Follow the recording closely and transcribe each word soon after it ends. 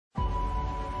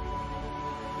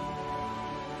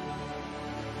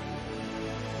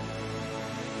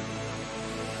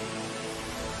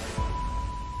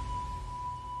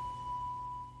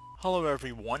Hello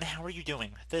everyone, how are you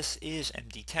doing? This is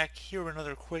MD Tech here with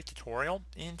another quick tutorial.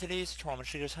 In today's tutorial, I'm going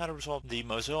to show you guys how to resolve the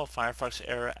Mozilla Firefox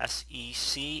error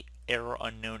SEC error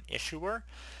unknown issuer.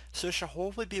 So it should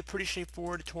hopefully be a pretty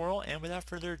straightforward tutorial, and without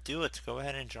further ado, let's go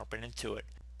ahead and jump right into it.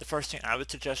 The first thing I would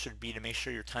suggest would be to make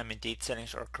sure your time and date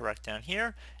settings are correct down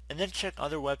here, and then check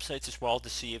other websites as well to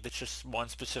see if it's just one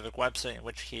specific website, in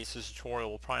which case this tutorial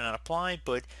will probably not apply,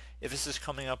 but if this is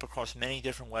coming up across many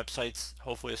different websites,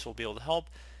 hopefully this will be able to help.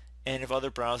 And if other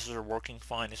browsers are working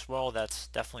fine as well, that's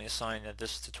definitely a sign that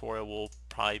this tutorial will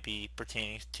probably be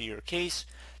pertaining to your case,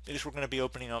 because we're going to be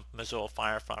opening up Mozilla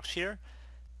Firefox here.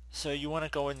 So you want to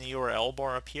go in the URL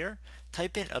bar up here,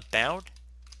 type in about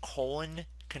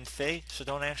 :config. So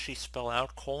don't actually spell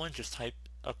out colon, just type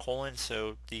a colon.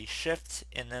 So the shift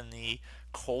and then the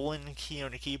colon key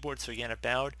on the keyboard. So again,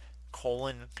 about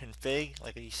 :config,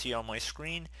 like you see on my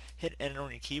screen. Hit enter on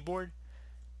your keyboard.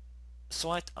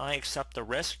 Select I accept the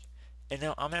risk. And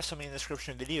now I'm going to have something in the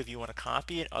description video if you want to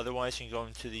copy it. Otherwise, you can go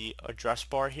into the address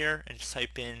bar here and just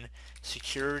type in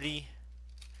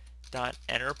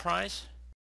security.enterprise.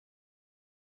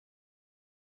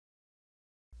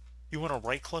 You want to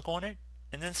right click on it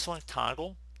and then select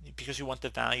toggle, because you want the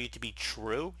value to be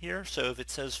true here. So if it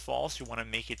says false, you want to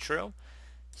make it true.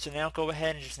 So now go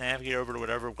ahead and just navigate over to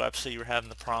whatever website you were having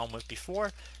the problem with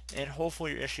before, and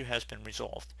hopefully your issue has been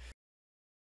resolved.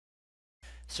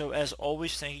 So as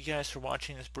always, thank you guys for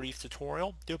watching this brief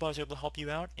tutorial. I hope I was able to help you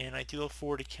out, and I do look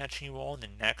forward to catching you all in the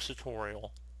next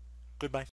tutorial. Goodbye.